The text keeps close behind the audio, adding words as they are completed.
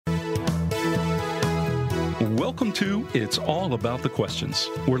Welcome to It's All About the Questions,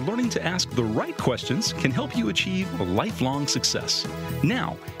 where learning to ask the right questions can help you achieve lifelong success.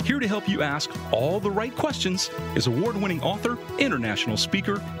 Now, here to help you ask all the right questions is award-winning author, international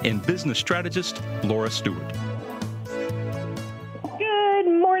speaker, and business strategist, Laura Stewart. Good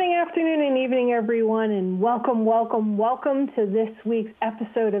morning, afternoon, and evening, everyone, and welcome to this week's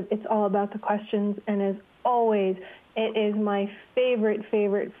episode of It's All About the Questions. And as always, it is my favorite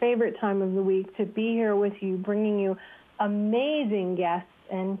time of the week to be here with you, bringing you amazing guests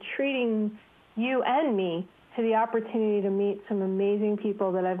and treating you and me to the opportunity to meet some amazing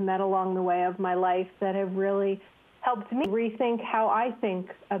people that I've met along the way of my life that have really helped me rethink how I think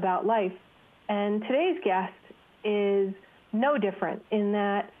about life. And today's guest is no different in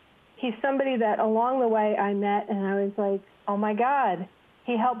that he's somebody that along the way I met and I was like, oh my God,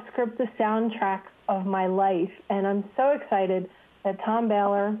 he helped script the soundtrack of my life. And I'm so excited that Tom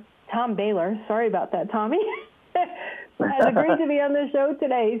Bahler, sorry about that, Tommy, has agreed to be on the show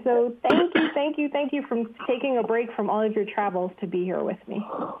today. So thank you for taking a break from all of your travels to be here with me.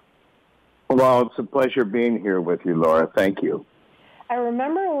 Well, it's a pleasure being here with you, Laura. Thank you. I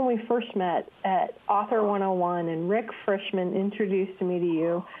remember when we first met at Author 101 and Rick Frischman introduced me to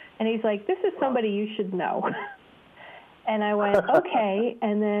you, and he's like, this is somebody you should know. And I went, okay,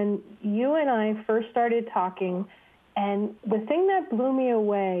 and then you and I first started talking, and the thing that blew me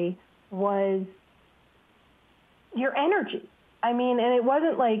away was your energy. I mean, and it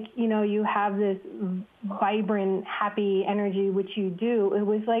wasn't like, you have this vibrant, happy energy, which you do. It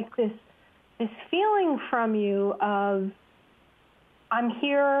was like this feeling from you of, I'm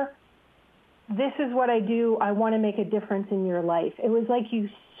here, this is what I do, I want to make a difference in your life. It was like you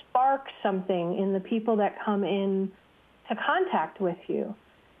spark something in the people that come in to contact with you.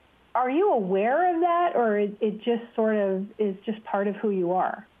 Are you aware of that, or it just sort of is just part of who you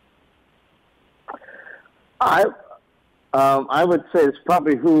are? I would say it's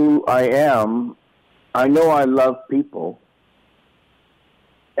probably who I am. I know I love people,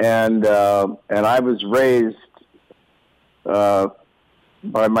 and I was raised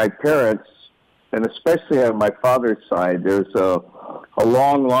by my parents, and especially on my father's side. There's a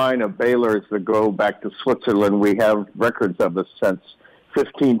long line of Bahlers that go back to Switzerland. We have records of us since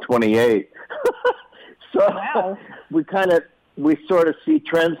 1528. So wow. we sort of see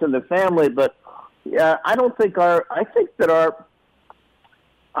trends in the family, but yeah, I would say that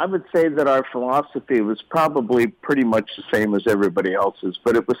our philosophy was probably pretty much the same as everybody else's,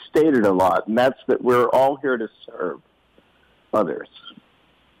 but it was stated a lot, and that's that we're all here to serve others.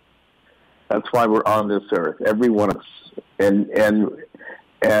 That's why we're on this earth, every one of us.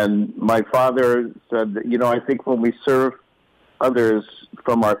 And my father said that, I think when we serve others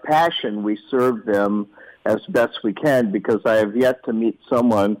from our passion, we serve them as best we can, because I have yet to meet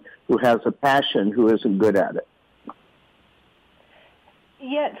someone who has a passion who isn't good at it.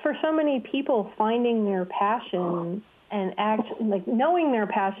 Yet for so many people, finding their passion and knowing their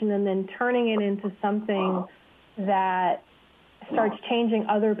passion and then turning it into something that starts changing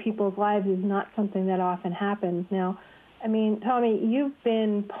other people's lives is not something that often happens. Now, I mean, Tommy, you've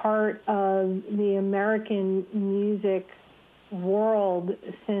been part of the American music world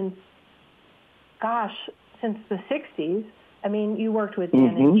since the 60s. I mean, you worked with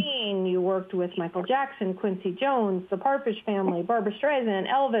Dan and Dean, you worked with Michael Jackson, Quincy Jones, the Partridge Family, Barbra Streisand,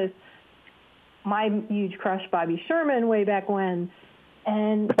 Elvis, my huge crush, Bobby Sherman, way back when.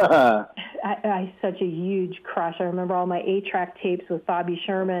 And I such a huge crush. I remember all my 8-track tapes with Bobby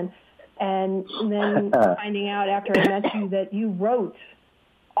Sherman. And then finding out after I met you that you wrote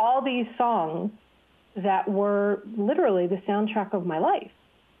all these songs that were literally the soundtrack of my life.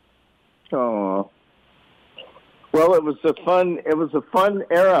 Oh. Well, it was a fun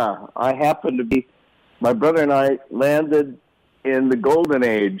era. My brother and I landed in the golden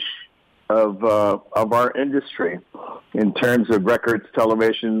age of our industry in terms of records,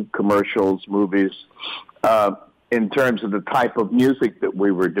 television, commercials, movies, in terms of the type of music that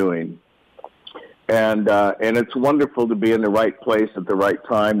we were doing. And it's wonderful to be in the right place at the right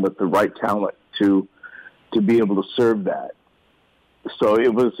time with the right talent to be able to serve that. So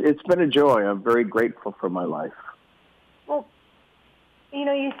it's been a joy. I'm very grateful for my life. Well,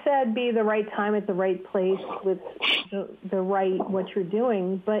 you said be the right time at the right place with the right what you're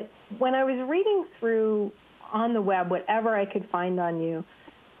doing. But when I was reading through on the web, whatever I could find on you,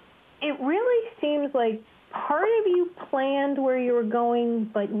 it really seems like part of you planned where you were going,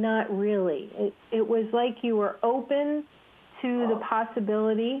 but not really. It was like you were open to the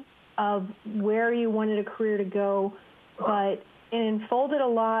possibility of where you wanted a career to go, but it unfolded a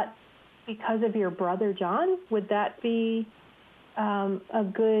lot because of your brother, John. Would that be a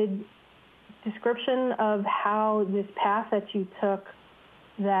good description of how this path that you took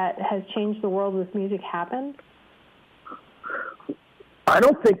that has changed the world with music happened? I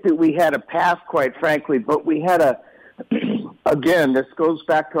don't think that we had a path, quite frankly, but we had again, this goes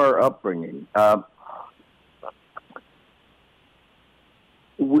back to our upbringing.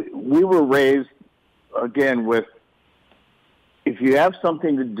 We were raised, again, with, if you have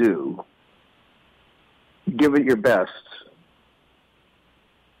something to do, give it your best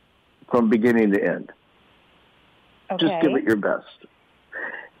from beginning to end. Okay. Just give it your best.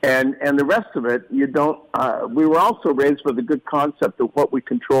 And the rest of it, you don't, we were also raised with a good concept of what we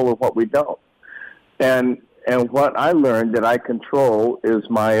control and what we don't. And what I learned that I control is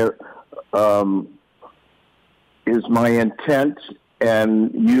my intent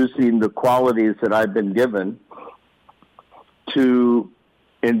and using the qualities that I've been given to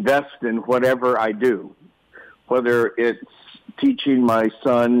invest in whatever I do, whether it's teaching my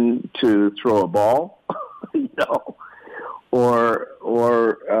son to throw a ball, or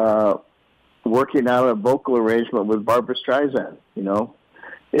working out a vocal arrangement with Barbra Streisand.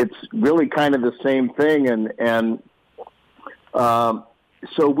 It's really kind of the same thing, and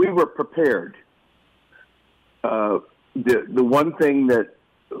so we were prepared. The one thing that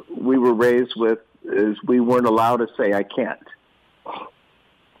we were raised with is we weren't allowed to say, I can't.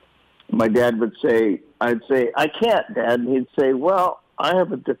 My dad would say, I'd say, I can't, Dad. And he'd say, well, I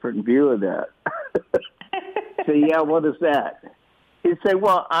have a different view of that. Say, yeah, what is that? He'd say,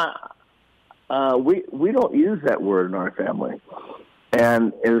 well, we don't use that word in our family.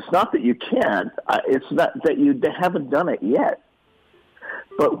 And it's not that you can't. It's not that you haven't done it yet.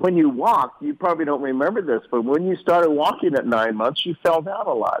 But when you walk, you probably don't remember this, but when you started walking at 9 months, you fell down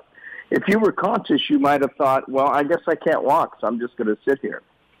a lot. If you were conscious, you might have thought, well, I guess I can't walk, so I'm just going to sit here.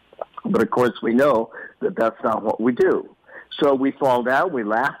 But, of course, we know that that's not what we do. So we fall down, we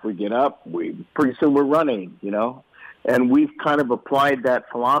laugh, we get up, pretty soon we're running, And we've kind of applied that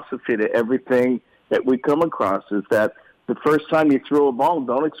philosophy to everything that we come across, is that the first time you throw a ball,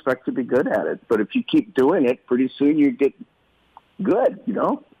 don't expect to be good at it. But if you keep doing it, pretty soon you get good,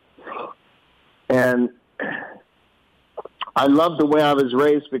 And I love the way I was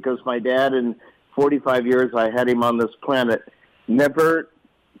raised because my dad, in 45 years I had him on this planet, never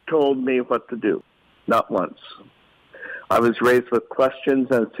told me what to do, not once. I was raised with questions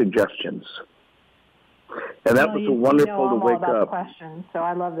and suggestions. And that was wonderful to wake up. Questions, so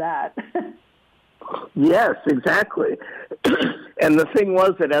I love that. Yes, exactly. And the thing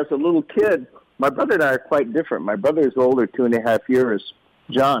was that as a little kid, my brother and I are quite different. My brother is older 2.5 years,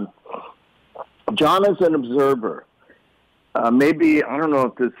 John. John is an observer. Maybe, I don't know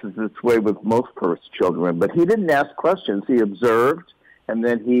if this is its way with most children, but he didn't ask questions. He observed, and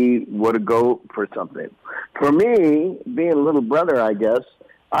then he would go for something. For me, being a little brother, I guess,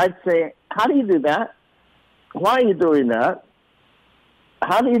 I'd say, how do you do that? Why are you doing that?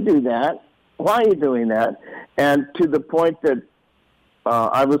 How do you do that? Why are you doing that? And to the point that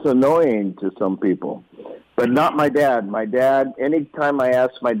I was annoying to some people, but not my dad. My dad, anytime I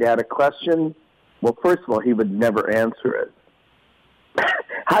asked my dad a question, well, first of all, he would never answer it.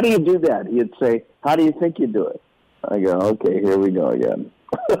 How do you do that? He'd say, how do you think you do it? I go, okay, here we go again.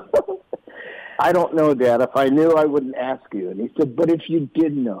 I don't know, Dad. If I knew, I wouldn't ask you. And he said, but if you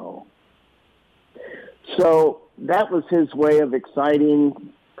did know. So that was his way of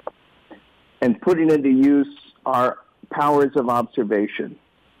exciting and putting into use our powers of observation.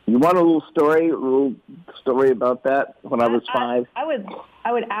 You want a little story about that when I was 5?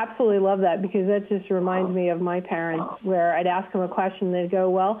 I would absolutely love that, because that just reminds me of my parents, where I'd ask them a question, they'd go,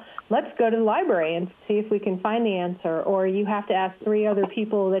 well, let's go to the library and see if we can find the answer, or you have to ask 3 other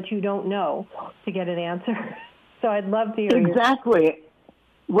people that you don't know to get an answer. So I'd love to hear Exactly.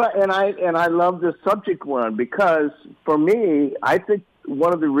 Well, and I love the subject one, because for me, I think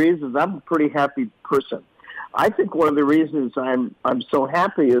one of the reasons I'm a pretty happy person. I think one of the reasons I'm so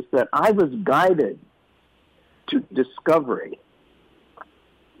happy is that I was guided to discovery.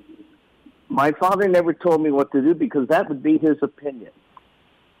 My father never told me what to do, because that would be his opinion.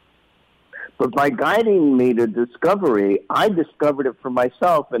 But by guiding me to discovery, I discovered it for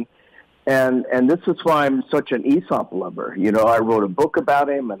myself, and this is why I'm such an Aesop lover. I wrote a book about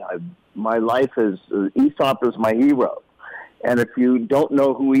him, and my life is Aesop is my hero. And if you don't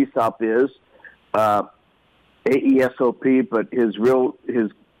know who Aesop is, Aesop, but his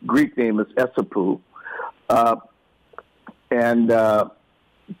Greek name is Aesopou,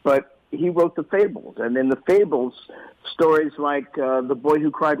 but he wrote the fables, and in the fables, stories like The Boy Who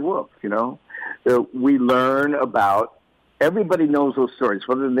Cried Wolf. We learn about. Everybody knows those stories,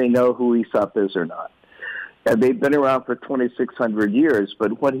 whether they know who Aesop is or not. And they've been around for 2,600 years.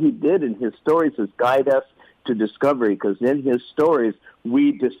 But what he did in his stories is guide us to discovery, because in his stories,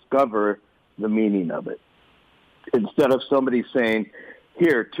 we discover the meaning of it. Instead of somebody saying,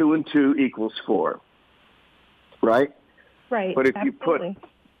 here, 2 and 2 equals 4, right? Right. But if you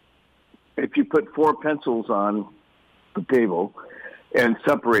put 4 pencils on the table and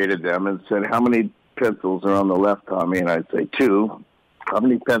separated them and said, how many pencils are on the left, Tommy? And I'd say 2. How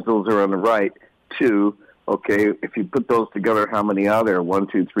many pencils are on the right? 2. Okay, if you put those together, how many are there? 1,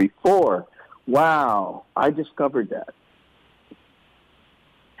 2, 3, 4. Wow, I discovered that.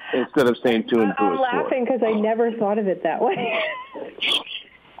 Instead of saying 2 and 2 is 4. I'm laughing because I never thought of it that way.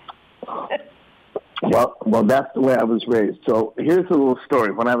 Well, that's the way I was raised. So here's a little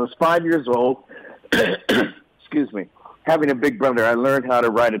story. When I was 5 years old, excuse me, having a big brother, I learned how to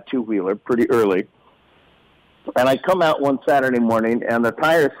ride a two-wheeler pretty early. And I come out one Saturday morning, and the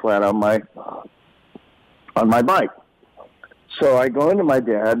tire's flat on my bike. So I go into my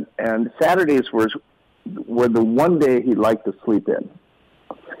dad, and Saturdays were the one day he liked to sleep in.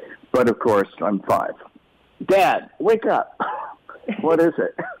 But, of course, I'm 5. Dad, wake up. What is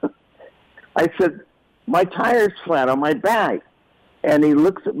it? I said, my tire's flat on my back. And he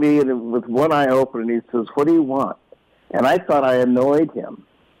looks at me and with one eye open, and he says, what do you want? And I thought I annoyed him.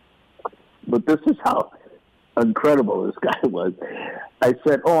 But this is how incredible this guy was. I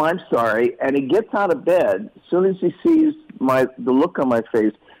said, oh, I'm sorry. And he gets out of bed. As soon as he sees the look on my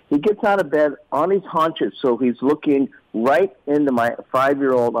face, he gets out of bed on his haunches, so he's looking right into my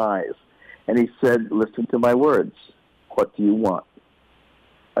 5-year-old eyes. And he said, listen to my words. What do you want?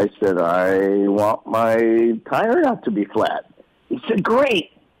 I said, I want my tire not to be flat. He said,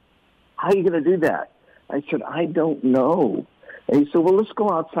 great. How are you going to do that? I said, I don't know. And he said, well, let's go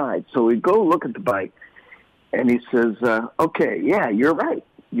outside. So we go look at the bike. And he says, okay, yeah, you're right.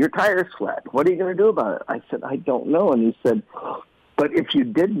 Your tire's flat. What are you going to do about it? I said, I don't know. And he said, but if you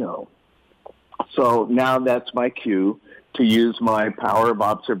did know. So now that's my cue to use my power of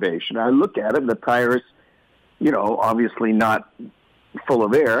observation. I look at it, the tire's, obviously not full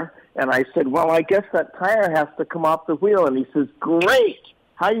of air. And I said, well, I guess that tire has to come off the wheel. And he says, great.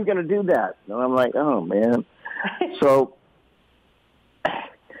 How are you going to do that? And I'm like, oh, man. So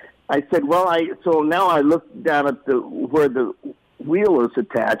I said, so now I look down at where the wheel is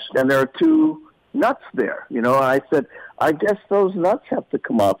attached, and there are 2 nuts there, and I said, I guess those nuts have to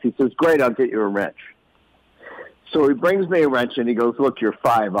come off. He says, great, I'll get you a wrench. So he brings me a wrench, and he goes, look, you're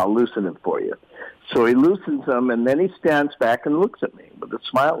 5, I'll loosen it for you. So he loosens them, and then he stands back and looks at me with a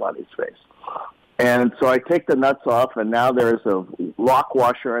smile on his face. And so I take the nuts off, and now there's a lock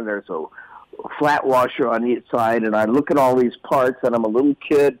washer, and there's a flat washer on each side, and I look at all these parts, and I'm a little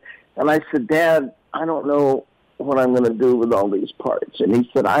kid, and I said, Dad, I don't know what I'm going to do with all these parts. And he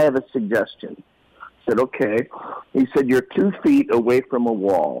said, I have a suggestion. I said, okay. He said, you're 2 feet away from a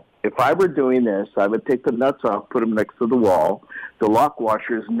wall. If I were doing this, I would take the nuts off, put them next to the wall, the lock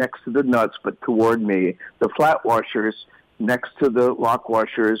washers next to the nuts, but toward me, the flat washers next to the lock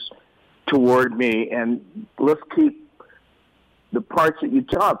washers toward me, and let's keep the parts that you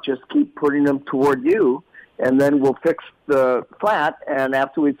chop, just keep putting them toward you, and then we'll fix the flat, and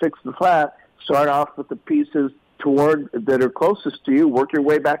after we fix the flat, start off with the pieces that are closest to you, work your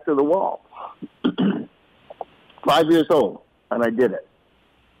way back to the wall. 5 years old, and I did it.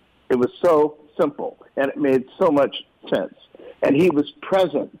 It was so simple, and it made so much sense. And he was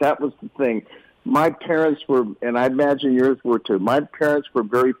present. That was the thing. My parents were, and I imagine yours were too, my parents were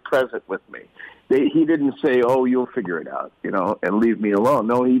very present with me. He didn't say, oh, you'll figure it out, and leave me alone.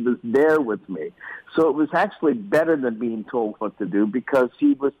 No, he was there with me. So it was actually better than being told what to do, because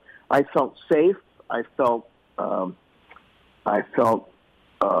I felt safe. I felt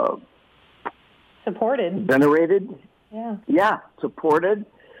supported, venerated. Yeah, supported,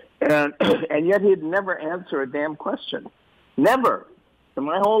 and yet he'd never answer a damn question, never in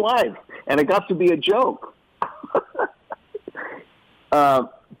my whole life, and it got to be a joke.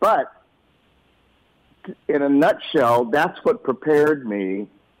 But in a nutshell, that's what prepared me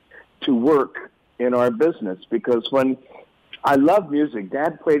to work in our business, because when I love music.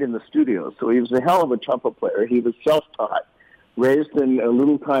 Dad played in the studio, so he was a hell of a trumpet player. He was self-taught, raised in a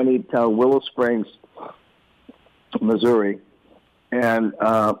little tiny town, Willow Springs, Missouri, and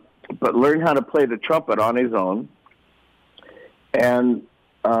but learned how to play the trumpet on his own, and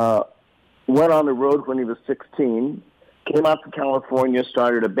went on the road when he was 16, came out to California,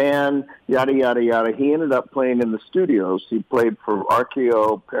 started a band, yada, yada, yada. He ended up playing in the studios. He played for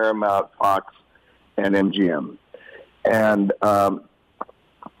RKO, Paramount, Fox, and MGM. And that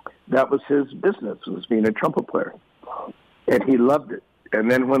was his business, was being a trumpet player. And he loved it.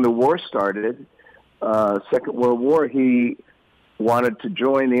 And then when the war started, Second World War, he wanted to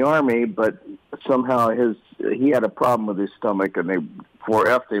join the Army, but somehow he had a problem with his stomach, and they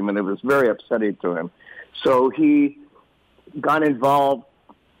 4F'd him, and it was very upsetting to him. So he got involved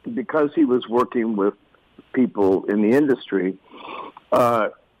because he was working with people in the industry.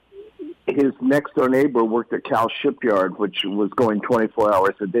 His next-door neighbor worked at Cal Shipyard, which was going 24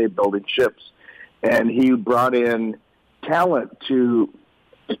 hours a day building ships, and he brought in talent to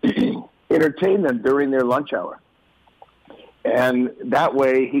entertain them during their lunch hour. And that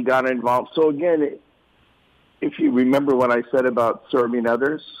way he got involved. So again, if you remember what I said about serving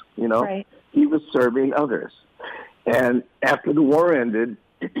others, right. He was serving others. And after the war ended,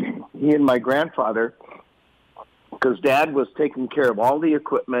 he and my grandfather, because Dad was taking care of all the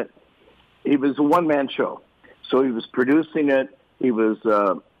equipment, he was a one-man show. So he was producing it. He was,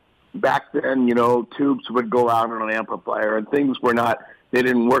 back then, tubes would go out on an amplifier, and things they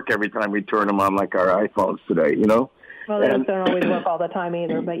didn't work every time we turned them on like our iPhones today, Well, they don't always work all the time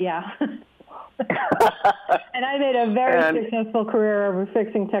either, but yeah. And I made a very successful career of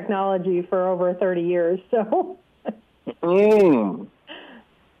fixing technology for over 30 years, so.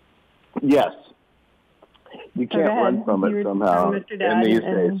 Yes. You can't run from it somehow in these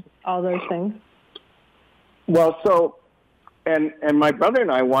days. All those things. Well, so, and my brother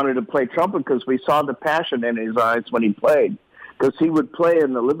and I wanted to play trumpet because we saw the passion in his eyes when he played, because he would play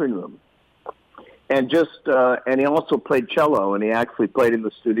in the living room. And and he also played cello, and he actually played in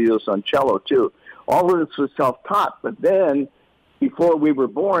the studios on cello too. All of this was self-taught, but then before we were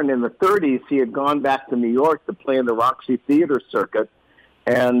born in the 30s, he had gone back to New York to play in the Roxy Theater circuit,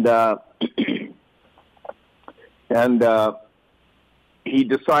 and he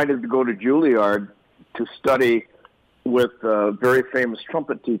decided to go to Juilliard to study with a very famous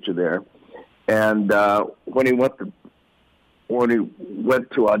trumpet teacher there. And when he went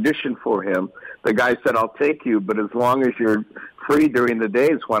to audition for him, the guy said, "I'll take you, but as long as you're free during the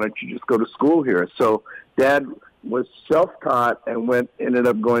days, why don't you just go to school here?" So Dad was self-taught and ended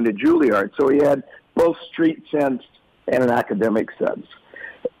up going to Juilliard. So he had both street sense and an academic sense.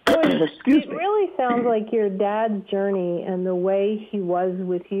 Excuse me. It really sounds like your dad's journey and the way he was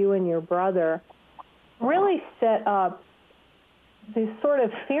with you and your brother really set up this sort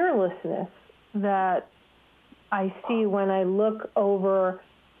of fearlessness that I see when I look over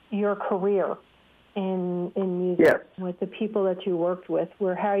your career in music, yes, with the people that you worked with,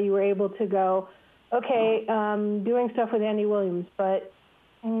 where how you were able to go, okay, doing stuff with Andy Williams, but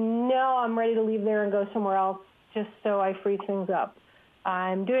no, I'm ready to leave there and go somewhere else just so I free things up.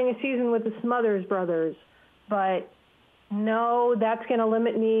 I'm doing a season with the Smothers Brothers, but no, that's going to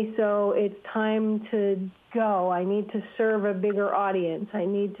limit me, so it's time to go. I need to serve a bigger audience. I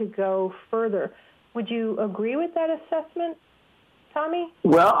need to go further. Would you agree with that assessment, Tommy?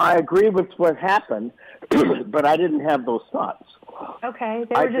 Well, I agree with what happened, but I didn't have those thoughts. Okay,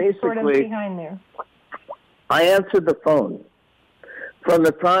 they were just sort of behind there. I answered the phone. From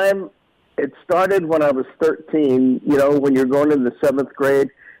the time it started when I was 13, when you're going in the 7th grade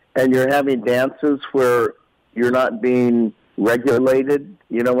and you're having dances where you're not being regulated,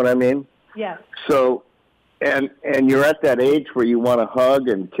 you know what I mean? Yeah. So, and you're at that age where you want to hug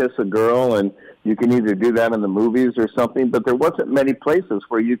and kiss a girl, and you can either do that in the movies or something, but there wasn't many places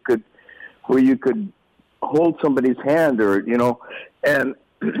where you could hold somebody's hand and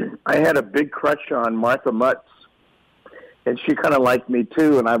I had a big crush on Martha Mutz, and she kind of liked me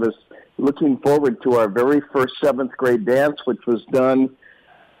too, and I was looking forward to our very first 7th grade dance, which was done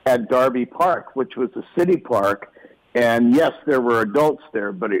at Darby Park, which was a city park. And yes, there were adults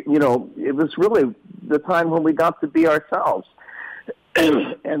there, but it was really the time when we got to be ourselves.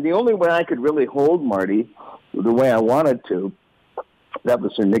 And the only way I could really hold Marty the way I wanted to, that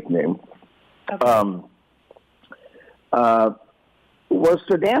was her nickname, okay, was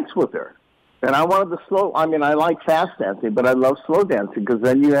to dance with her. And I wanted to I like fast dancing, but I love slow dancing because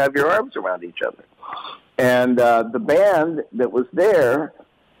then you have your arms around each other. And the band that was there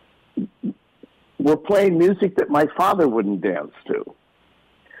were playing music that my father wouldn't dance to.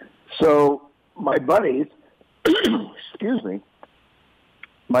 So my buddies, excuse me,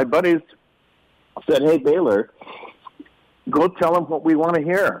 my buddies said, "Hey, Bahler, go tell them what we want to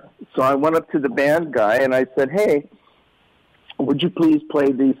hear." So I went up to the band guy and I said, "Hey, would you please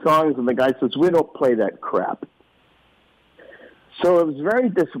play these songs?" And the guy says, "We don't play that crap." So it was very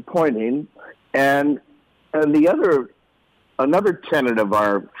disappointing. And another tenet of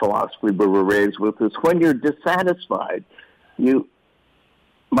our philosophy we were raised with is when you're dissatisfied,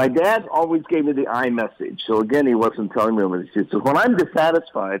 my dad always gave me the I message. So again, he wasn't telling me what he said. So when I'm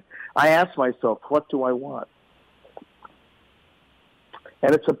dissatisfied, I ask myself, what do I want?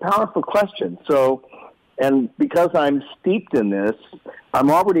 And it's a powerful question. So, and because I'm steeped in this,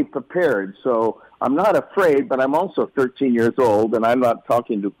 I'm already prepared. So I'm not afraid, but I'm also 13 years old, and I'm not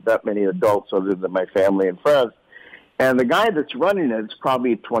talking to that many adults other than my family and friends. And the guy that's running it is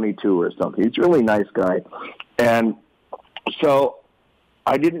probably 22 or something. He's a really nice guy. And so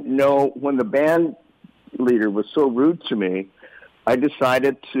I didn't know, when the band leader was so rude to me, I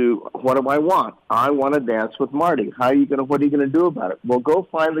decided to, what do I want? I want to dance with Marty. What are you going to do about it? Well, go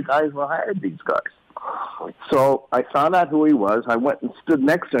find the guys who hired these guys. So I found out who he was. I went and stood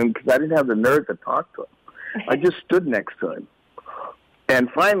next to him because I didn't have the nerve to talk to him. I just stood next to him. And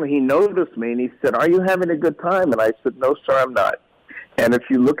finally he noticed me and he said, "Are you having a good time?" And I said, "No, sir, I'm not. And if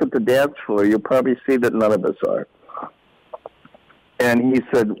you look at the dance floor, you'll probably see that none of us are." And he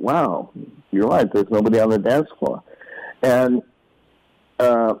said, "Wow, you're right. There's nobody on the dance floor." And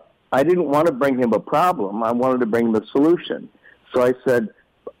I didn't want to bring him a problem. I wanted to bring him a solution. So I said,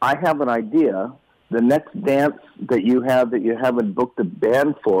 "I have an idea. The next dance that you haven't booked a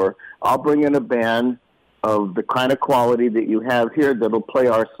band for, I'll bring in a band of the kind of quality that you have here that'll play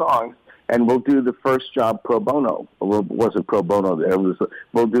our songs, and we'll do the first job pro bono." Well, it wasn't pro bono there.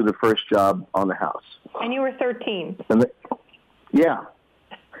 We'll do the first job on the house. And you were 13. Yeah.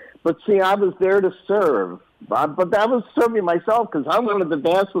 But see, I was there to serve. But I was serving myself because I wanted to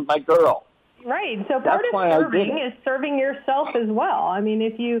dance with my girl. Right. So part of serving is serving yourself as well. I mean,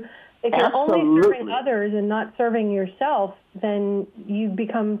 if you're only serving others and not serving yourself, then you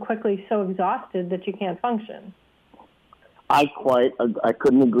become quickly so exhausted that you can't function. I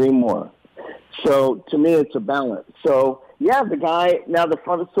couldn't agree more. So to me, it's a balance. So yeah, the guy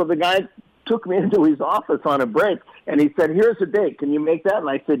took me into his office on a break and he said, "Here's a date. Can you make that?" And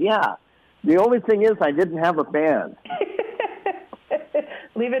I said, "Yeah." The only thing is I didn't have a band.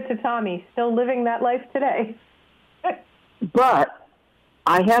 Leave it to Tommy, still living that life today. But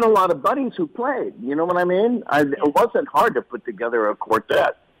I had a lot of buddies who played. You know what I mean? It wasn't hard to put together a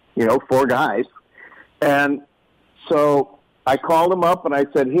quartet, 4 guys. And so I called them up and I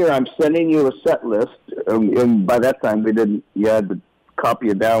said, "Here, I'm sending you a set list." And by that time, you had to copy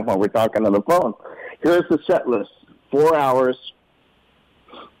it down while we're talking on the phone. "Here's the set list, 4 hours.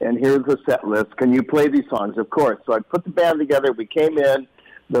 And here's the set list. Can you play these songs?" Of course. So I put the band together. We came in.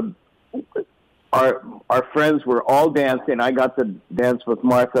 Our friends were all dancing. I got to dance with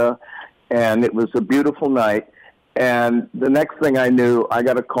Martha, and it was a beautiful night. And the next thing I knew, I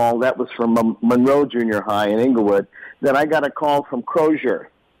got a call. That was from Monroe Junior High in Inglewood. Then I got a call from Crozier.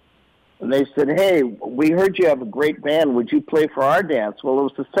 And they said, "Hey, we heard you have a great band. Would you play for our dance?" Well, it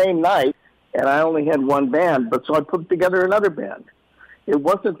was the same night, and I only had one band, but so I put together another band. It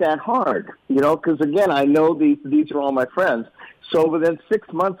wasn't that hard, because, again, I know these are all my friends. So within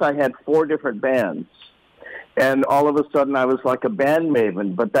 6 months, I had 4 different bands. And all of a sudden, I was like a band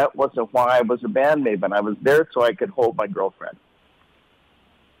maven, but that wasn't why I was a band maven. I was there so I could hold my girlfriend.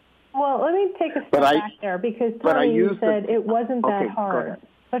 Well, let me take a step back there, because Tony, you said it wasn't that hard.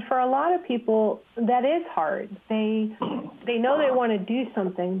 But for a lot of people, that is hard. They know they want to do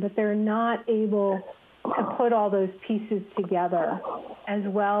something, but they're not able to put all those pieces together as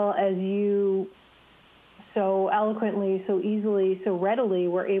well as you so eloquently, so easily, so readily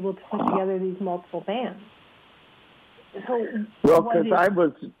were able to put together these multiple bands. So, well,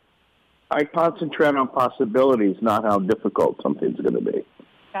 because I concentrate on possibilities, not how difficult something's going to be.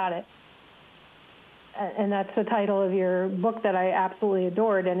 Got it. And that's the title of your book that I absolutely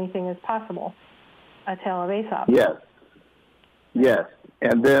adored, Anything is Possible, A Tale of Aesop. Yes.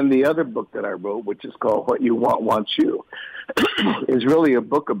 And then the other book that I wrote, which is called What You Want Wants You, is really a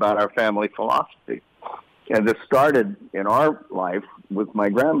book about our family philosophy. And it started in our life with my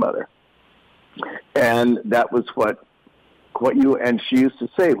grandmother. And that was and she used to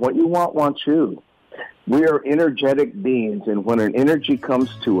say, "What you want wants you." We are energetic beings, and when an energy comes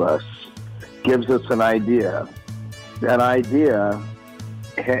to us, gives us an idea, that idea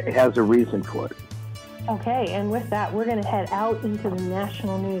has a reason for it. Okay, and with that, we're going to head out into the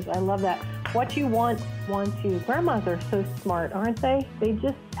national news. I love that. What you want wants you. Grandmas are so smart, aren't they? They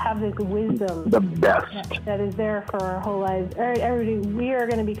just have this wisdom. The best. That is there for our whole lives. All right, everybody, we are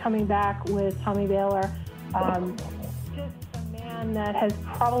going to be coming back with Tommy Bahler. Just a man that has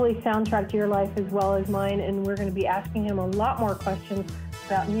probably soundtracked your life as well as mine, and we're going to be asking him a lot more questions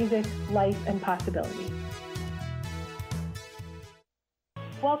about music, life, and possibilities.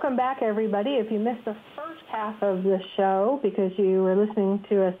 Welcome back, everybody. If you missed the first half of the show because you were listening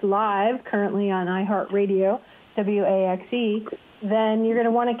to us live, currently on iHeartRadio, WAXE, then you're going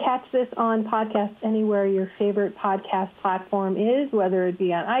to want to catch this on podcast anywhere your favorite podcast platform is, whether it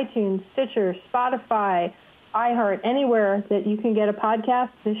be on iTunes, Stitcher, Spotify, iHeart, anywhere that you can get a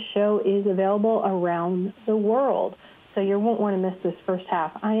podcast. This show is available around the world, so you won't want to miss this first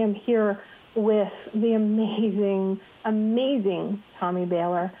half. I am here with the amazing, amazing Tommy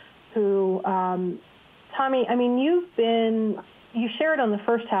Bahler, who, Tommy, I mean, you shared on the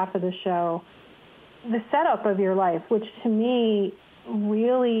first half of the show the setup of your life, which to me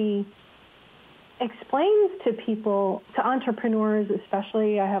really explains to people, to entrepreneurs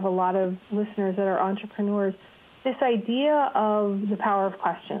especially, I have a lot of listeners that are entrepreneurs, this idea of the power of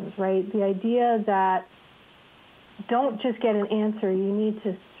questions, right? The idea that don't just get an answer. You need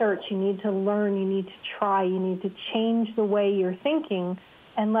to search. You need to learn. You need to try. You need to change the way you're thinking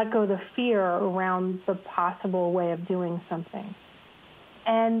and let go of the fear around the possible way of doing something.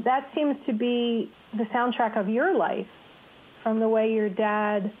 And that seems to be the soundtrack of your life, from the way your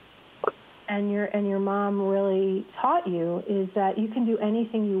dad and your mom really taught you, is that you can do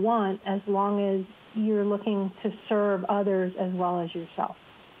anything you want as long as you're looking to serve others as well as yourself.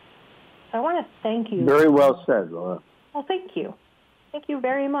 So I want to thank you. Very well said, Laura. Well, thank you. Thank you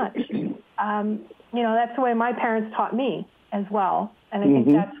very much. That's the way my parents taught me as well. And I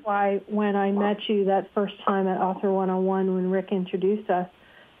think that's why when I met you that first time at Author 101, when Rick introduced us,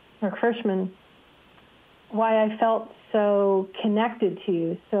 Rick Frischman, why I felt so connected to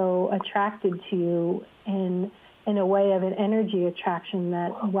you, so attracted to you in a way of an energy attraction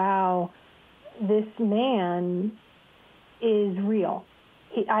that, wow, this man is real.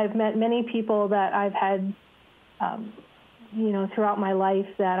 I've met many people that I've had, throughout my life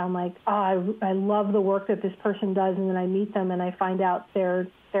that I'm like, oh, I love the work that this person does, and then I meet them and I find out they're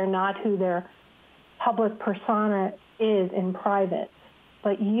not who their public persona is in private.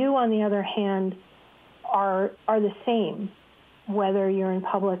 But you, on the other hand, are the same, whether you're in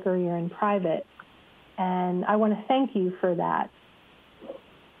public or you're in private. And I want to thank you for that.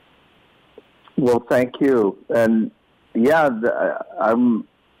 Well, thank you. And yeah,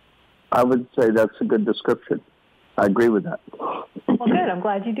 I would say that's a good description. I agree with that. Well, good. I'm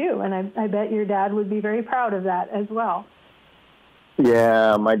glad you do. And I bet your dad would be very proud of that as well.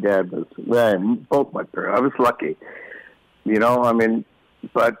 Yeah, my dad was, both my parents. I was lucky,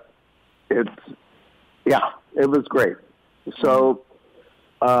 but it was great. So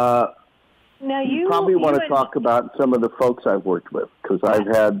now you probably want to talk about some of the folks I've worked with, because I've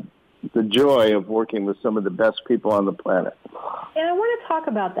had the joy of working with some of the best people on the planet. And I want to talk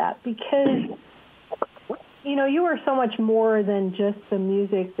about that because, you are so much more than just the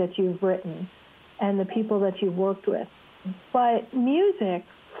music that you've written and the people that you've worked with. But music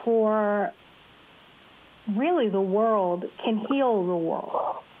for really the world can heal the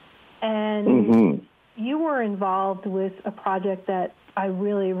world. And you were involved with a project that I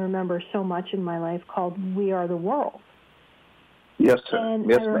really remember so much in my life called We Are the World. Yes, sir. And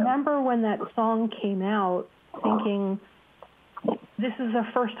yes, I remember when that song came out thinking, this is the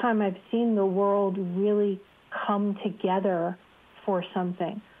first time I've seen the world really come together for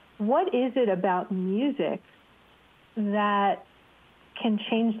something. What is it about music that can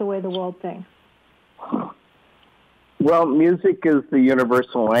change the way the world thinks? Well, music is the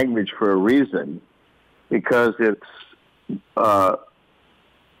universal language for a reason, because it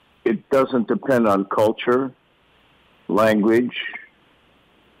doesn't depend on culture, language,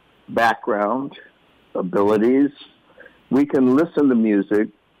 background, abilities. We can listen to music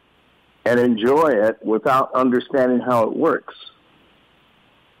and enjoy it without understanding how it works.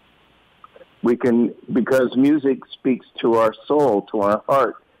 We can, because music speaks to our soul, to our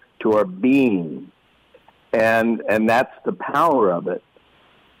heart, to our being. And that's the power of it.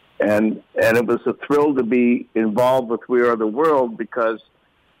 And it was a thrill to be involved with We Are the World, because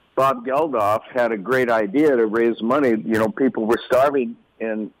Bob Geldof had a great idea to raise money. People were starving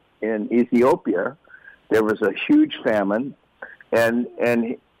in Ethiopia. There was a huge famine, and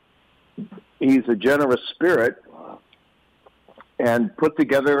he's a generous spirit, and put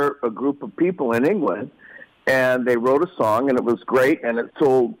together a group of people in England, and they wrote a song, and it was great, and it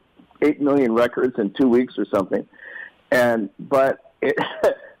sold 8 million records in 2 weeks or something. But it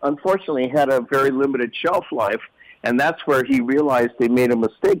unfortunately had a very limited shelf life, and that's where he realized they made a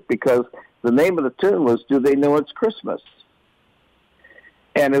mistake, because the name of the tune was Do They Know It's Christmas?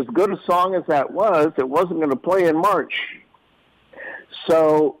 And as good a song as that was, it wasn't going to play in March.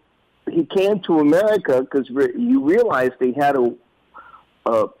 So he came to America because he realized he had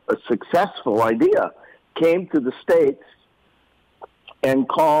a successful idea. Came to the States and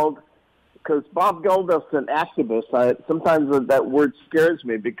called, because Bob Geldof's an activist. Sometimes that word scares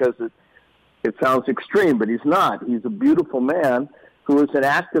me because it sounds extreme, but he's not. He's a beautiful man who is an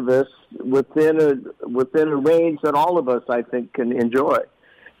activist within a range that all of us, I think, can enjoy.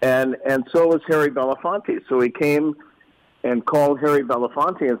 And so was Harry Belafonte. So he came and called Harry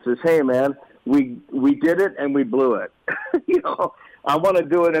Belafonte and says, "Hey, man, we did it and we blew it. I want to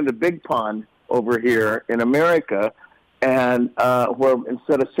do it in the big pond over here in America, and where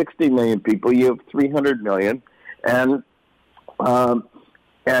instead of 60 million people, you have 300 million." And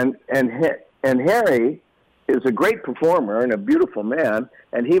Harry is a great performer and a beautiful man,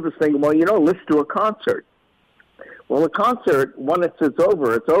 and he was thinking, well, let's do a concert. Well, a concert, once it's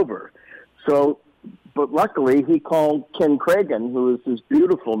over, it's over. So, but luckily, he called Ken Cragen, who is this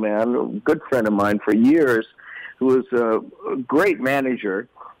beautiful man, a good friend of mine for years, who was a great manager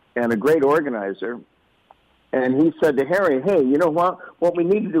and a great organizer. And he said to Harry, "Hey, you know what? What we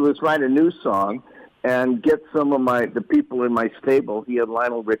need to do is write a new song and get some of the people in my stable." He had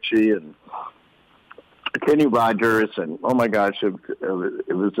Lionel Richie and Kenny Rogers, and oh my gosh, it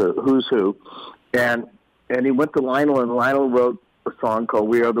was a who's who. And he went to Lionel, and Lionel wrote a song called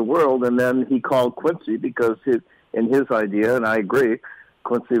 "We Are the World," and then he called Quincy because in his idea, and I agree,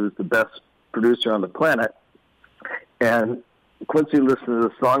 Quincy was the best producer on the planet. And Quincy listened to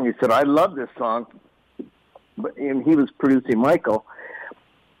the song. He said, "I love this song," and he was producing Michael.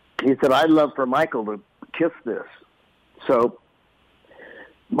 He said, "I'd love for Michael to kiss this." So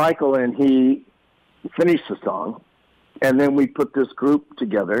Michael and he finished the song, and then we put this group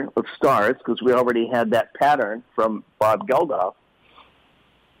together of stars because we already had that pattern from Bob Geldof.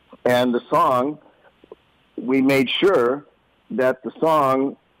 And the song, we made sure that the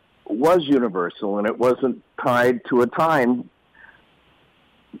song was universal and it wasn't tied to a time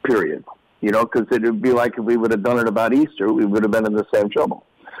period, because it would be like if we would have done it about Easter, we would have been in the same trouble.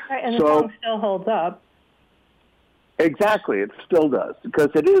 Right, and the song still holds up. Exactly, it still does, because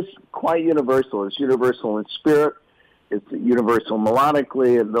it is quite universal. It's universal in spirit, it's universal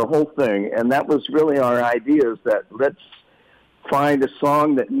melodically, and the whole thing. And that was really our idea, is that let's find a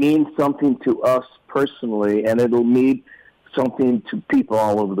song that means something to us personally, and it'll mean something to people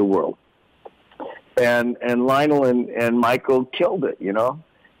all over the world. And Lionel and Michael killed it,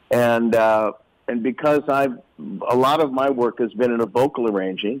 And because a lot of my work has been in a vocal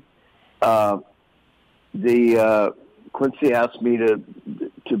arranging, Quincy asked me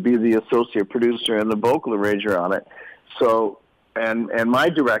to be the associate producer and the vocal arranger on it. So, and my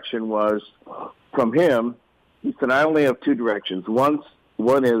direction was from him. He said, "I only have two directions. One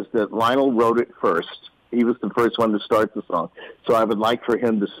is that Lionel wrote it first. He was the first one to start the song. So I would like for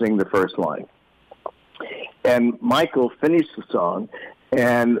him to sing the first line. And Michael finished the song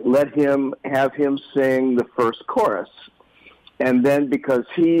and let him sing the first chorus. And then because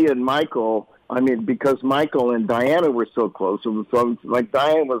Michael and Diana were so close, it was like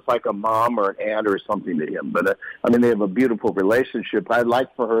Diana was like a mom or an aunt or something to him. But they have a beautiful relationship. I'd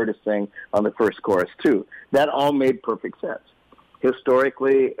like for her to sing on the first chorus too. That all made perfect sense,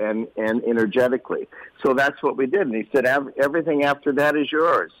 historically and energetically. So that's what we did. And he said, "Everything after that is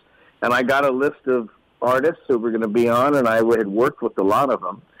yours." And I got a list of artists who were going to be on, and I had worked with a lot of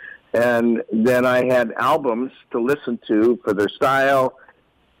them. And then I had albums to listen to for their style,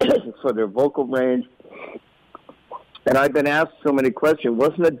 for their vocal range. And I've been asked so many questions.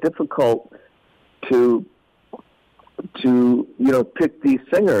 Wasn't it difficult to pick these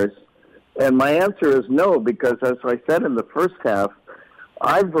singers? And my answer is no, because as I said in the first half,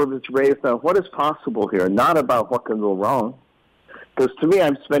 I was raised on what is possible here, not about what can go wrong. Because to me,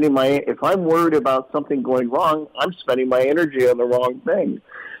 if I'm worried about something going wrong, I'm spending my energy on the wrong thing.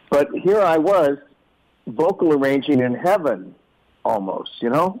 But here I was, vocal arranging in heaven, almost,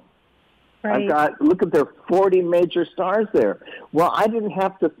 Right. Look at there, 40 major stars there. Well, I didn't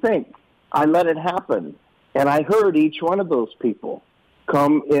have to think. I let it happen. And I heard each one of those people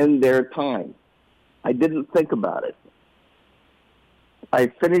come in their time. I didn't think about it. I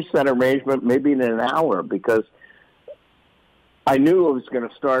finished that arrangement maybe in an hour because I knew it was going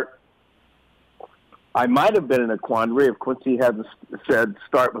to start. I might have been in a quandary if Quincy hadn't said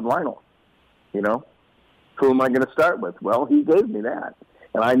start with Lionel. Who am I going to start with? Well, he gave me that.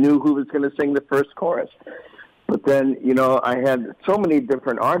 And I knew who was going to sing the first chorus. But then, I had so many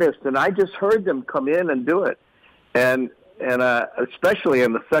different artists, and I just heard them come in and do it. And especially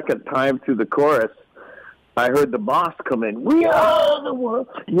in the second time through the chorus, I heard the boss come in. "We are the world."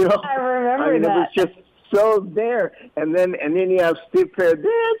 I remember that. It was just so there. And then you have Steve Fair.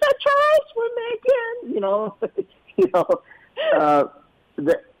 "There's a choice we're making."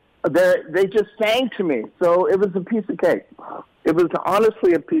 They just sang to me. So it was a piece of cake. It was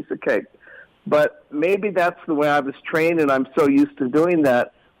honestly a piece of cake. But maybe that's the way I was trained, and I'm so used to doing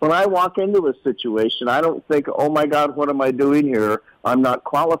that when I walk into a situation, I don't think, oh, my God, what am I doing here? I'm not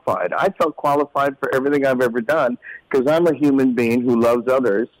qualified. I felt qualified for everything I've ever done because I'm a human being who loves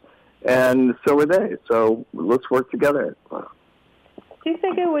others, and so are they. So let's work together. Do you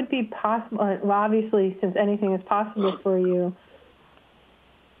think it would be possible, well, obviously, since anything is possible for you,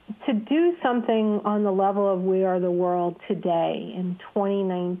 to do something on the level of We Are the World today in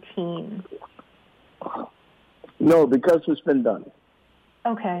 2019? No, because it's been done.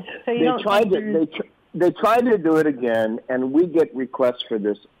 Okay, so they tried to do it again, and we get requests for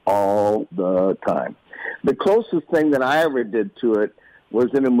this all the time. The closest thing that I ever did to it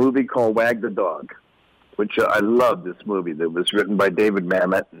was in a movie called Wag the Dog, which I love. This movie that was written by David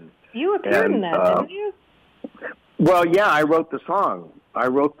Mamet. You appeared in that, didn't you? Well, yeah, I wrote the song. I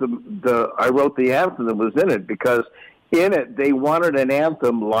wrote the anthem that was in it because in it they wanted an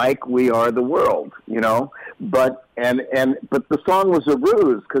anthem like We Are the World, you know. But the song was a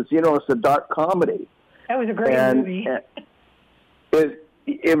ruse because, you know, it's a dark comedy. That was a great movie.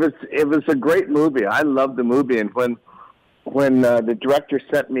 It was a great movie. I loved the movie, and when the director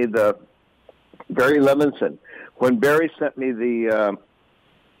sent me Barry Levinson, when Barry sent me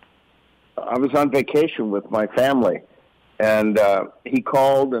I was on vacation with my family, and he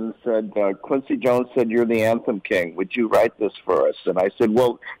called and said, Quincy Jones said, you're the anthem king. Would you write this for us? And I said,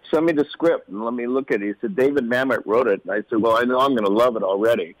 well, send me the script and let me look at it. He said, David Mamet wrote it. And I said, well, I know I'm going to love it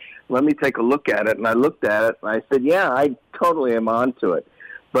already. Let me take a look at it. And I looked at it, and I said, yeah, I totally am onto it.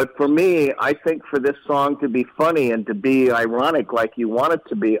 But for me, I think for this song to be funny and to be ironic like you want it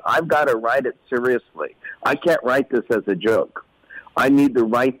to be, I've got to write it seriously. I can't write this as a joke. I need to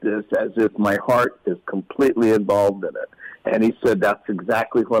write this as if my heart is completely involved in it. And he said, that's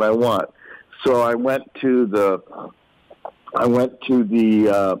exactly what I want. So I went to the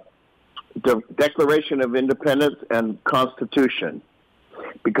Declaration of Independence and Constitution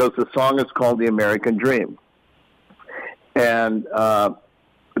because the song is called The American Dream. And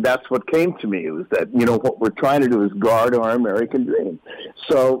that's what came to me. It was that, you know, what we're trying to do is guard our American dream.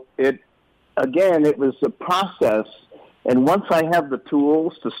 So it was a process. And once I have the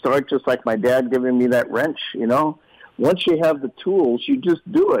tools to start, just like my dad giving me that wrench, you know, once you have the tools, you just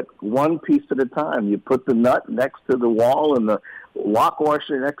do it one piece at a time. You put the nut next to the wall and the lock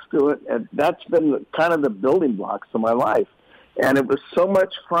washer next to it. And that's been kind of the building blocks of my life. And it was so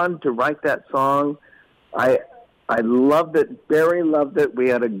much fun to write that song. I loved it. Barry loved it. We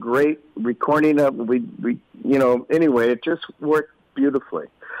had a great recording of it. Anyway, it just worked beautifully.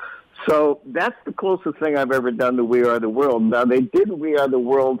 So that's the closest thing I've ever done to We Are the World. Now, they did We Are the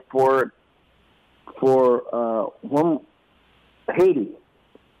World for Haiti.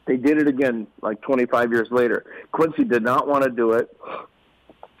 They did it again like 25 years later. Quincy did not want to do it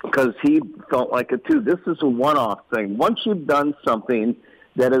because he felt like it too. This is a one-off thing. Once you've done something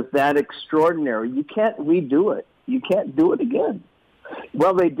that is that extraordinary, you can't redo it. You can't do it again.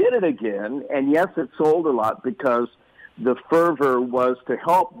 Well, they did it again, and yes, it sold a lot because the fervor was to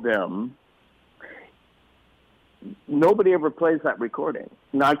help them. Nobody ever plays that recording.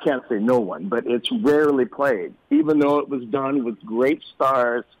 Now, I can't say no one, but it's rarely played, even though it was done with great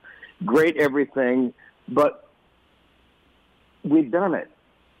stars, great everything, but we've done it.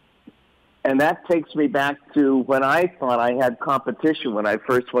 And that takes me back to when I thought I had competition when I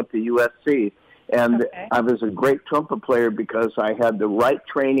first went to USC. And okay. I was a great trumpet player because I had the right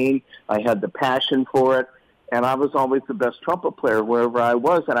training, I had the passion for it, and I was always the best trumpet player wherever I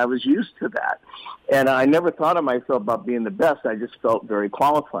was, and I was used to that. And I never thought of myself about being the best. I just felt very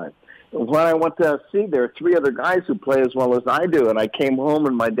qualified. And when I went to SC, there are 3 other guys who play as well as I do, and I came home,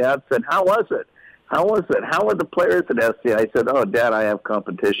 and my dad said, how was it? How was it? How are the players at SC? I said, oh, Dad, I have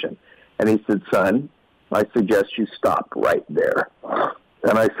competition. And he said, son, I suggest you stop right there.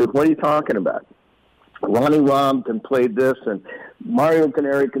 And I said, what are you talking about? Ronnie Rompton played this, and Mario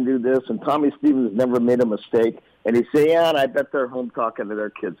Canary can do this, and Tommy Stevens never made a mistake. And he said, yeah, and I bet they're home talking to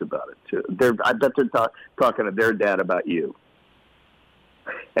their kids about it, too. I bet they're talking to their dad about you.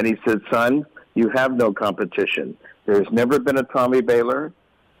 And he said, son, you have no competition. There's never been a Tommy Bahler.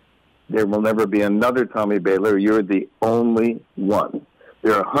 There will never be another Tommy Bahler. You're the only one.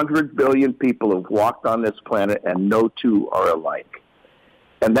 There are 100 billion people who have walked on this planet, and no two are alike.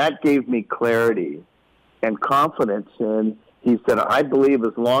 And that gave me clarity and confidence in, he said, I believe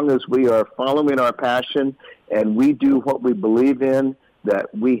as long as we are following our passion and we do what we believe in,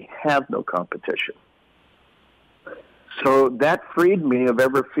 that we have no competition. So that freed me of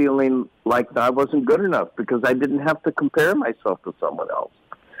ever feeling like I wasn't good enough because I didn't have to compare myself to someone else.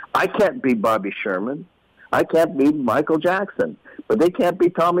 I can't be Bobby Sherman. I can't be Michael Jackson. But they can't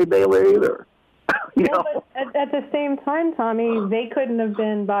be Tommy Bahler either. But at the same time, Tommy, they couldn't have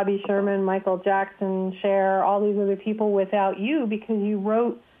been Bobby Sherman, Michael Jackson, Cher, all these other people without you, because you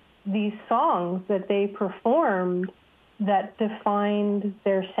wrote these songs that they performed that defined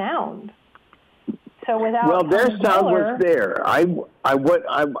their sound. So without their sound Bahler, was there.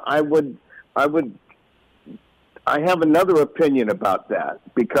 I have another opinion about that,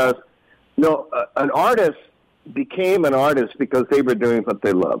 because an artist became an artist because they were doing what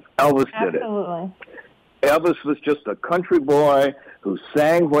they loved. Elvis did it. Absolutely. Elvis was just a country boy who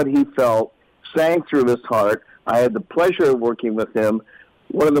sang what he felt, sang through his heart. I had the pleasure of working with him.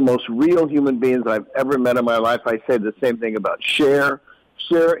 One of the most real human beings I've ever met in my life. I say the same thing about Cher.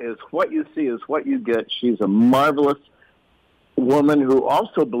 Cher is what you see is what you get. She's a marvelous woman who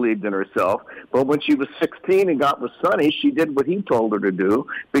also believed in herself. But when she was 16 and got with Sonny, she did what he told her to do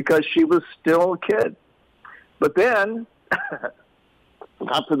because she was still a kid. But then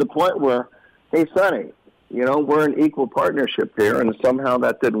got to the point where, hey, Sonny, we're in equal partnership here, and somehow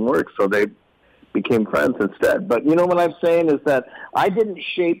that didn't work, so they became friends instead. But what I'm saying is that I didn't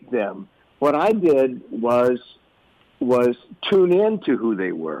shape them. What I did was tune in to who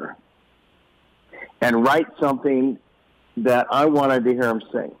they were and write something that I wanted to hear them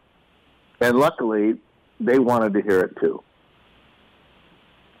sing. And luckily, they wanted to hear it too.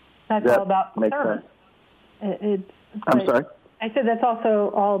 That's all about service. I'm sorry? I said that's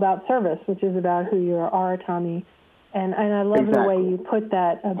also all about service, which is about who you are, Tommy. And I love the way you put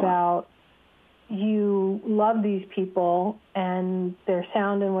that about you love these people and their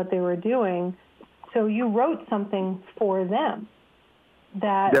sound and what they were doing. So you wrote something for them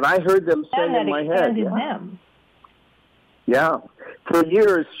that I heard them sing in my head. Yeah. Them. Yeah. For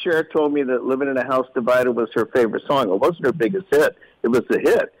years, Cher told me that Living in a House Divided was her favorite song. It wasn't her biggest hit. It was a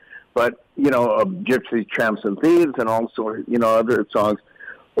hit. But, Gypsies, Tramps, and Thieves and also, other songs,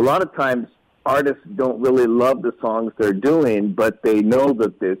 a lot of times artists don't really love the songs they're doing, but they know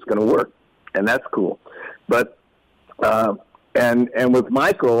that it's going to work, and that's cool. But, and with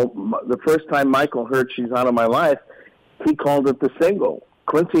Michael, the first time Michael heard She's Out of My Life, he called it the single.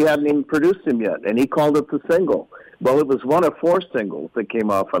 Quincy hadn't even produced him yet, and he called it the single. Well, it was one of 4 singles that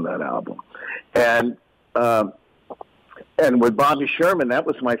came off on that album. And with Bobby Sherman, that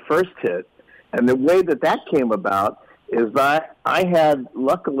was my first hit. And the way that came about is that I had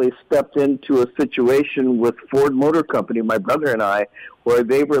luckily stepped into a situation with Ford Motor Company, my brother and I, where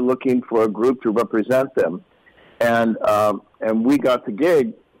they were looking for a group to represent them. And we got the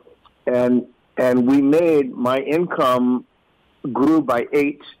gig, and we made, my income grew by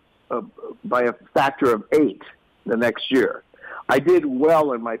a factor of 8 the next year. I did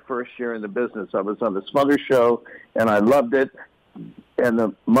well in my first year in the business. I was on the Smother Show, and I loved it, and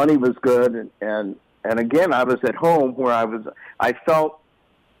the money was good. And again, I was at home where I felt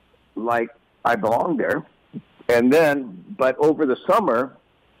like I belonged there. And then, but over the summer,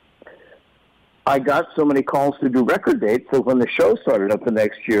 I got so many calls to do record dates that when the show started up the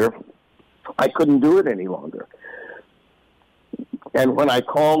next year, I couldn't do it any longer. And when I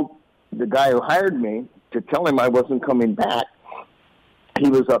called the guy who hired me to tell him I wasn't coming back, he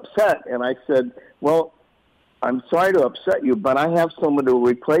was upset, and I said, well, I'm sorry to upset you, but I have someone to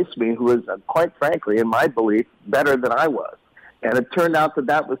replace me who is, quite frankly, in my belief, better than I was. And it turned out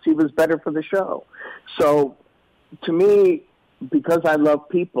that he was better for the show. So to me, because I love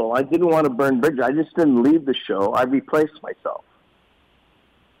people, I didn't want to burn bridges. I just didn't leave the show. I replaced myself.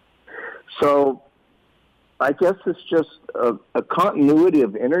 So I guess it's just a continuity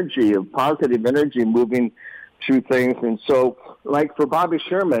of energy, of positive energy moving through things. And so, like for Bobby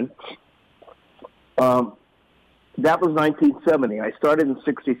Sherman, that was 1970. I started in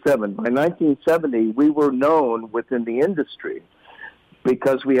 67. By 1970, we were known within the industry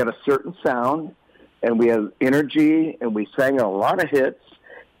because we had a certain sound and we had energy and we sang a lot of hits.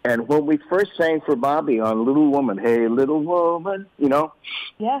 And when we first sang for Bobby on Little Woman, Hey, Little Woman,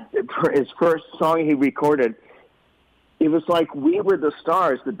 yeah, his first song he recorded, it was like we were the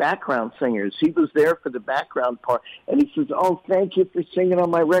stars, the background singers. He was there for the background part. And he says, oh, thank you for singing on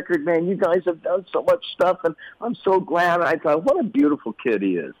my record, man. You guys have done so much stuff, and I'm so glad. I thought, what a beautiful kid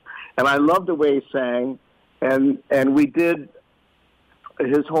he is. And I loved the way he sang. And we did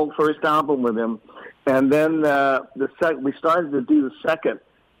his whole first album with him. And then we started to do the second.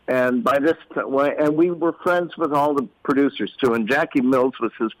 And by this time, and we were friends with all the producers too. And Jackie Mills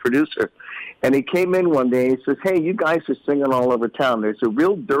was his producer. And he came in one day and he says, hey, you guys are singing all over town. There's a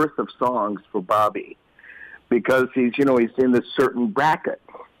real dearth of songs for Bobby because he's in this certain bracket.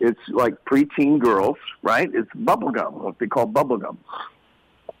 It's like preteen girls, right? It's bubblegum, what they call bubblegum.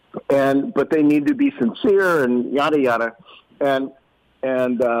 But they need to be sincere and yada, yada. And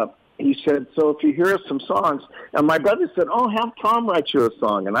he said, so if you hear some songs, and my brother said, oh, have Tom write you a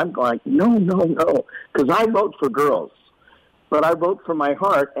song. And I'm like, no, because I wrote for girls. But I wrote for my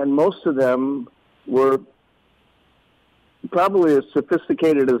heart, and most of them were probably as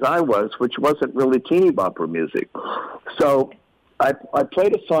sophisticated as I was, which wasn't really teeny bopper music. So I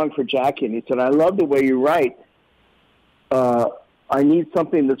played a song for Jackie, and he said, I love the way you write. I need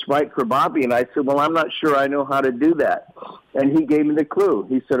something that's right for Bobby. And I said, well, I'm not sure I know how to do that. And he gave me the clue.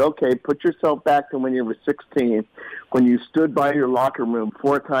 He said, okay, put yourself back to when you were 16, when you stood by your locker room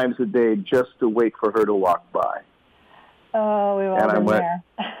 4 times a day just to wait for her to walk by. Oh, we've all been there.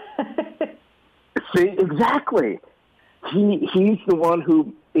 See, exactly. He's the one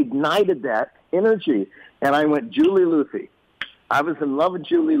who ignited that energy. And I went, Julie Luthi. I was in love with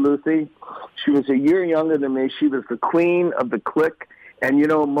Julie Luthi. She was a year younger than me. She was the queen of the clique. And, you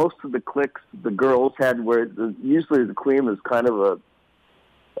know, most of the cliques the girls had usually the queen was kind of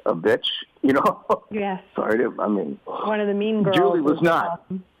a bitch, you know? Yes. One of the mean girls. Julie was not.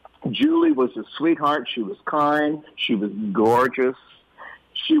 Julie was a sweetheart. She was kind. She was gorgeous.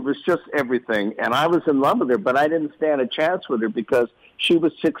 She was just everything. And I was in love with her, but I didn't stand a chance with her because she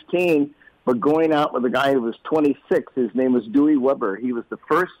was 16, but going out with a guy who was 26. His name was Dewey Weber. He was the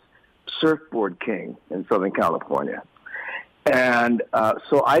first surfboard king in Southern California. And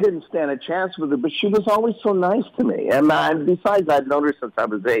so I didn't stand a chance with her, but she was always so nice to me. And besides, I'd known her since I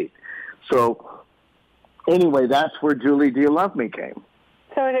was 8. So anyway, that's where Julie, Do You Love Me came.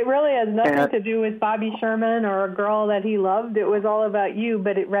 So it really has nothing to do with Bobby Sherman or a girl that he loved. It was all about you,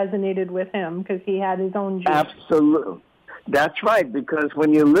 but it resonated with him because he had his own juice. Absolutely. That's right, because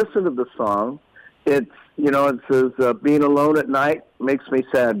when you listen to the song, it says, being alone at night makes me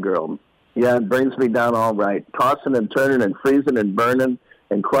sad, girl. Yeah, it brings me down all right. Tossing and turning and freezing and burning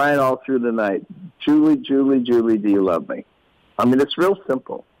and crying all through the night. Julie, Julie, Julie, do you love me? I mean, it's real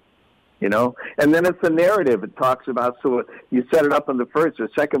simple. You know, and then it's a narrative. It talks about, so you set it up in the first or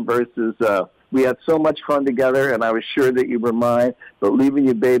second verse is, we had so much fun together, and I was sure that you were mine, but leaving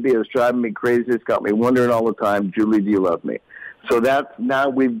you, baby, it was driving me crazy. It's got me wondering all the time, Julie, do you love me? So now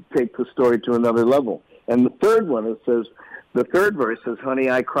we take the story to another level. And the third one, the third verse says, honey,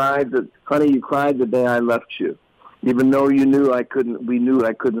 you cried the day I left you, even though we knew I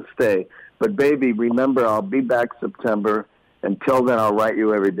couldn't stay. But baby, remember, I'll be back September. Until then, I'll write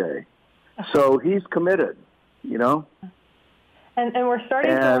you every day. So he's committed, you know. And we're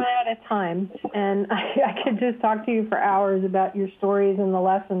starting to run out of time, and I could just talk to you for hours about your stories and the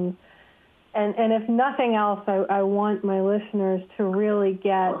lessons. And if nothing else, I want my listeners to really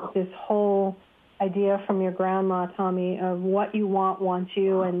get this whole idea from your grandma, Tommy, of what you wants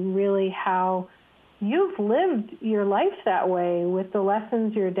you, and really how you've lived your life that way with the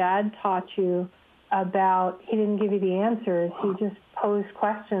lessons your dad taught you about. He didn't give you the answers. He just posed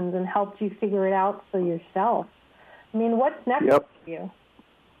questions and helped you figure it out for yourself. I mean, what's next for you?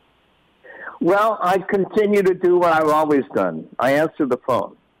 Well, I continue to do what I've always done. I answer the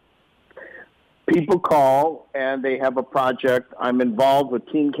phone. People call, and they have a project. I'm involved with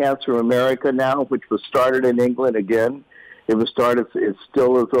Teen Cancer America now, which was started in England again. It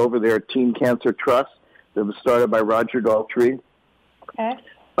still is over there, Teen Cancer Trust. It was started by Roger Daltrey. Okay.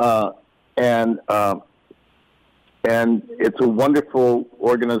 And it's a wonderful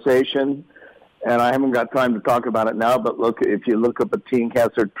organization, and I haven't got time to talk about it now, but if you look up at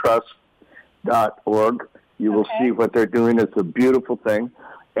teencancertrust.org, you will see what they're doing. It's a beautiful thing.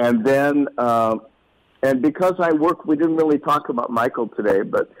 And then, and because we didn't really talk about Michael today,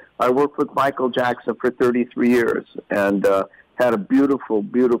 but I worked with Michael Jackson for 33 years and had a beautiful,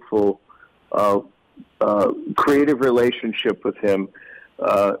 beautiful creative relationship with him.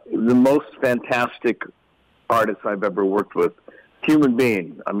 The most fantastic artist I've ever worked with. Human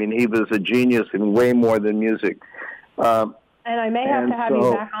being. I mean, he was a genius in way more than music. And I may have to have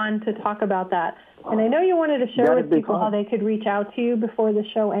you back on to talk about that. And I know you wanted to share with people how they could reach out to you before the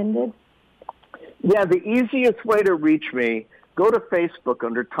show ended. Yeah, the easiest way to reach me, go to Facebook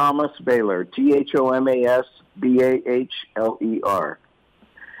under Thomas Bahler, ThomasBahler.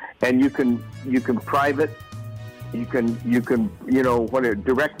 And you can private, you can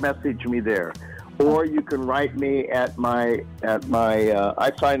direct message me there. Or you can write me at my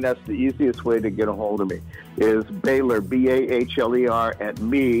I find that's the easiest way to get a hold of me, is Bahler, Bahler, at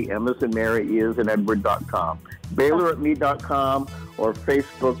me, M as in Mary, E as in Edward.com. Bahler at me.com or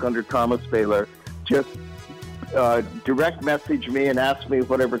Facebook under Thomas Bahler. Just direct message me and ask me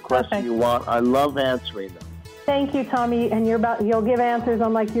whatever question you want. I love answering them. Thank you, Tommy, and you'll give answers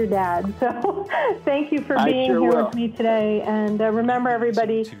unlike your dad. So thank you for being here with me today. And remember,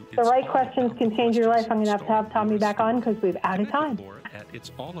 everybody, the right questions can change your life. I'm going to have Tommy back on because we've out of time. At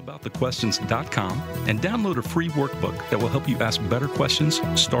it'sallaboutthequestions.com and download a free workbook that will help you ask better questions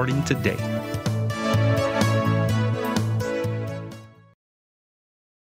starting today.